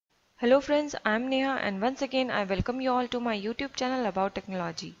Hello friends, I am Neha and once again I welcome you all to my YouTube channel about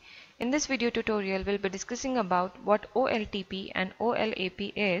technology. In this video tutorial we'll be discussing about what OLTP and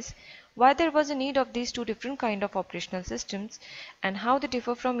OLAP is, why there was a need of these two different kind of operational systems and how they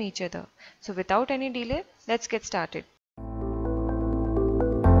differ from each other. So without any delay, let's get started.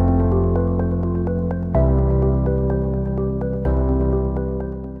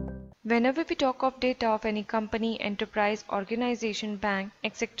 Whenever we talk of data of any company, enterprise, organization, bank,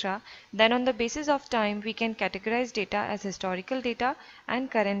 etc., then on the basis of time we can categorize data as historical data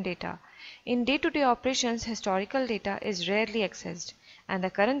and current data. In day-to-day operations, historical data is rarely accessed and the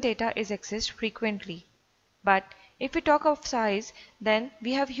current data is accessed frequently. But if we talk of size, then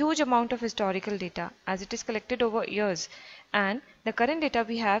we have huge amount of historical data as it is collected over years, and the current data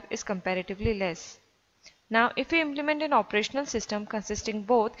we have is comparatively less. Now, if we implement an operational system consisting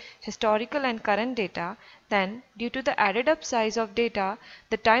both historical and current data, then due to the added up size of data,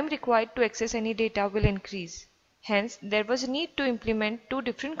 the time required to access any data will increase. Hence, there was a need to implement two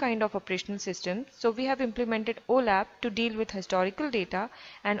different kind of operational systems. So we have implemented OLAP to deal with historical data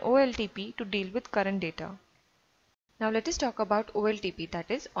and OLTP to deal with current data. Now let us talk about OLTP, that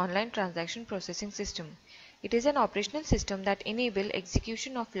is Online Transaction Processing System. It is an operational system that enables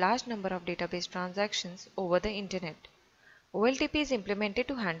execution of large number of database transactions over the internet. OLTP is implemented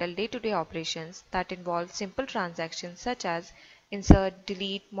to handle day-to-day operations that involve simple transactions such as insert,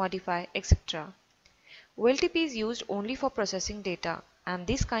 delete, modify, etc. OLTP is used only for processing data, and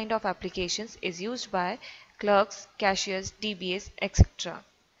this kind of applications is used by clerks, cashiers, DBAs, etc.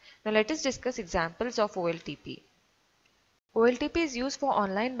 Now let us discuss examples of OLTP. OLTP is used for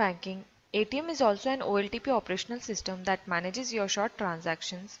online banking. ATM is also an OLTP operational system that manages your short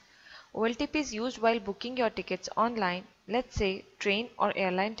transactions. OLTP is used while booking your tickets online, let's say train or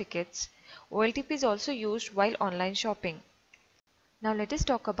airline tickets. OLTP is also used while online shopping. Now let us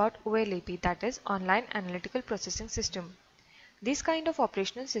talk about OLAP, that is Online Analytical Processing System. These kind of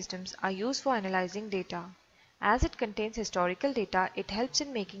operational systems are used for analyzing data. As it contains historical data, it helps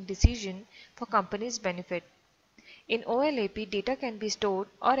in making decisions for companies' benefit. In OLAP, data can be stored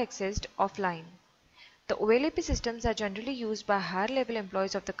or accessed offline. The OLAP systems are generally used by higher-level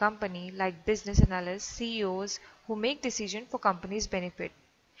employees of the company like business analysts, CEOs, who make decisions for companies' benefit.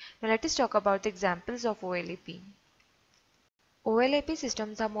 Now let us talk about the examples of OLAP. OLAP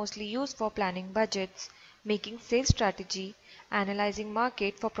systems are mostly used for planning budgets, making sales strategy, analyzing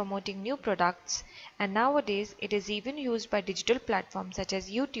market for promoting new products, and nowadays it is even used by digital platforms such as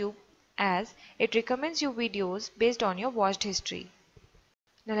YouTube, as it recommends you videos based on your watched history.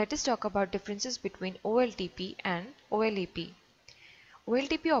 Now let us talk about differences between OLTP and OLAP.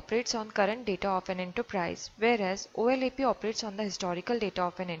 OLTP operates on current data of an enterprise, whereas OLAP operates on the historical data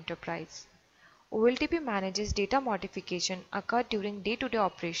of an enterprise. OLTP manages data modification occurred during day-to-day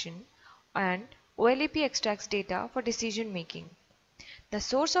operation, and OLAP extracts data for decision making. The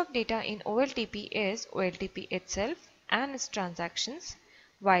source of data in OLTP is OLTP itself and its transactions,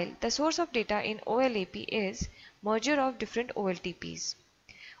 while the source of data in OLAP is merger of different OLTPs.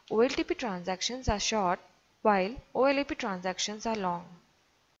 OLTP transactions are short, while OLAP transactions are long.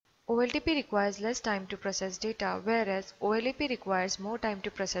 OLTP requires less time to process data, whereas OLAP requires more time to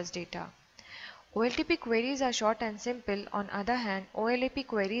process data. OLTP queries are short and simple. On the other hand, OLAP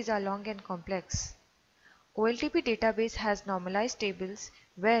queries are long and complex. OLTP database has normalized tables,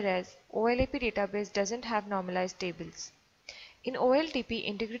 whereas OLAP database doesn't have normalized tables. In OLTP,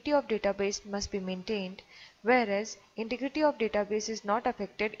 integrity of database must be maintained, whereas integrity of database is not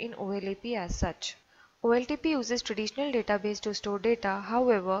affected in OLAP as such. OLTP uses traditional database to store data,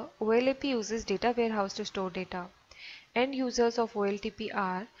 however, OLAP uses data warehouse to store data. End users of OLTP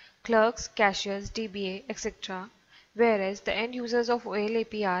are clerks, cashiers, DBA, etc., whereas the end users of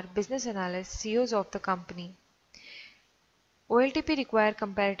OLAP are business analysts, CEOs of the company. OLTP require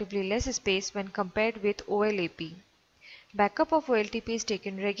comparatively less space when compared with OLAP. Backup of OLTP is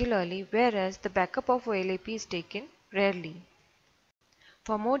taken regularly, whereas the backup of OLAP is taken rarely.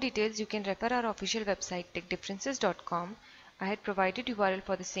 For more details, you can refer our official website techdifferences.com. I had provided URL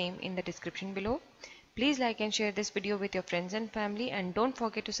for the same in the description below. Please like and share this video with your friends and family, and don't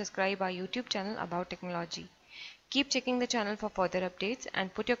forget to subscribe our YouTube channel about technology. Keep checking the channel for further updates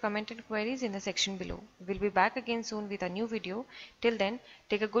and put your comment and queries in the section below. We'll be back again soon with a new video. Till then,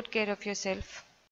 take a good care of yourself.